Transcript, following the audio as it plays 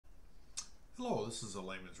Hello, this is a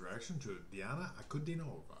layman's reaction to Diаны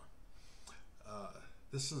Ankudinova.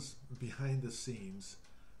 This is behind the scenes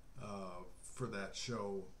for that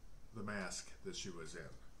show, The Mask, that she was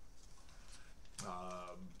in.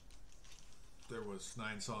 There was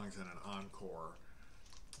 9 songs and an encore,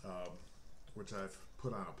 which I've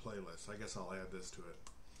put on a playlist. I guess I'll add this to it.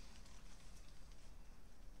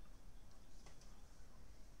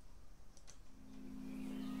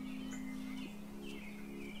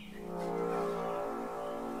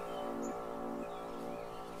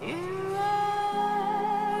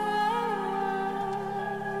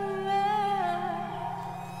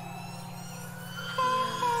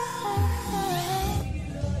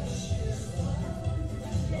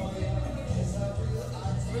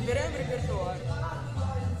 Выбираем репертуар.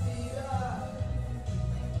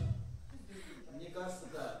 Мне кажется,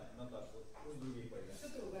 да, Наташа, пусть другие поют. Что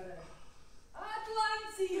ты угораешь?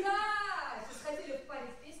 Атлантида! Сейчас хотели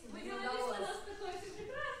впарить песню, Вы но не говорили, что у удалось. нас такое все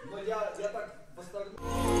прекрасно. Но я так восторгаюсь.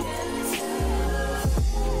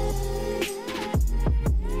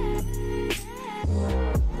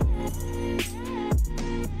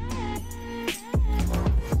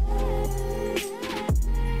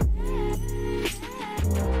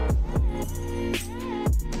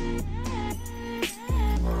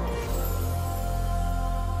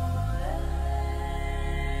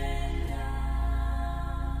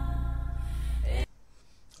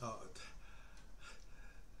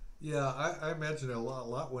 Yeah, I imagine a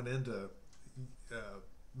lot went into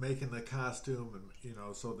making the costume, and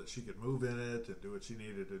so that she could move in it and do what she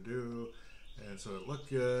needed to do, and so it looked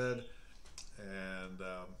good. And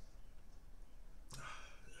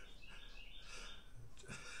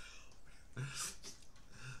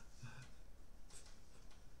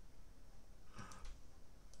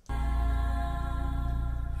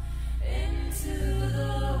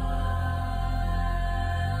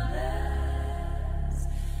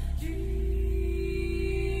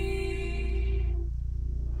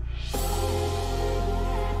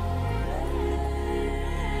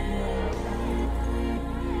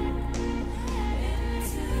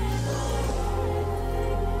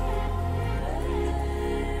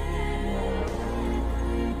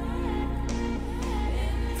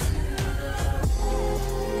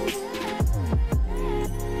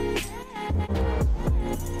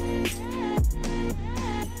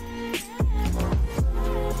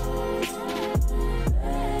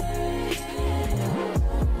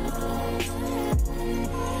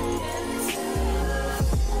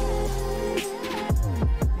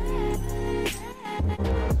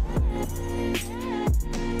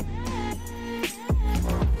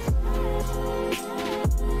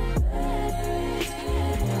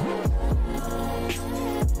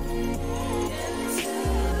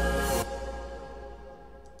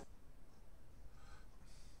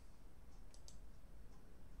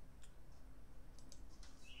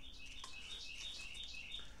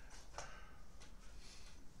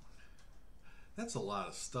that's a lot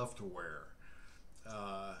of stuff to wear,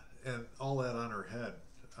 and all that on her head.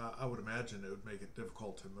 I would imagine it would make it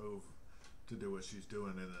difficult to move to do what she's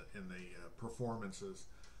doing in the performances.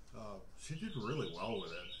 She did really well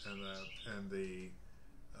with it, and the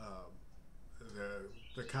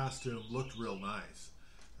costume looked real nice.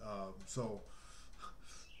 So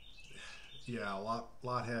yeah, a lot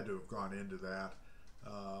had to have gone into that.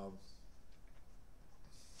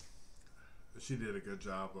 She did a good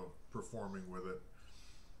job of performing with it.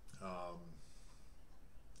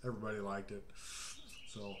 Everybody liked it.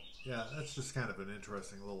 So yeah, that's just kind of an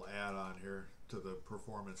interesting little add-on here to the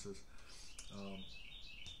performances.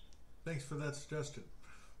 Thanks for that suggestion.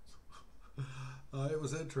 It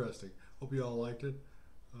was interesting. Hope you all liked it.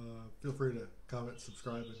 Feel free to comment,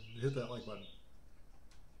 subscribe, and hit that like button.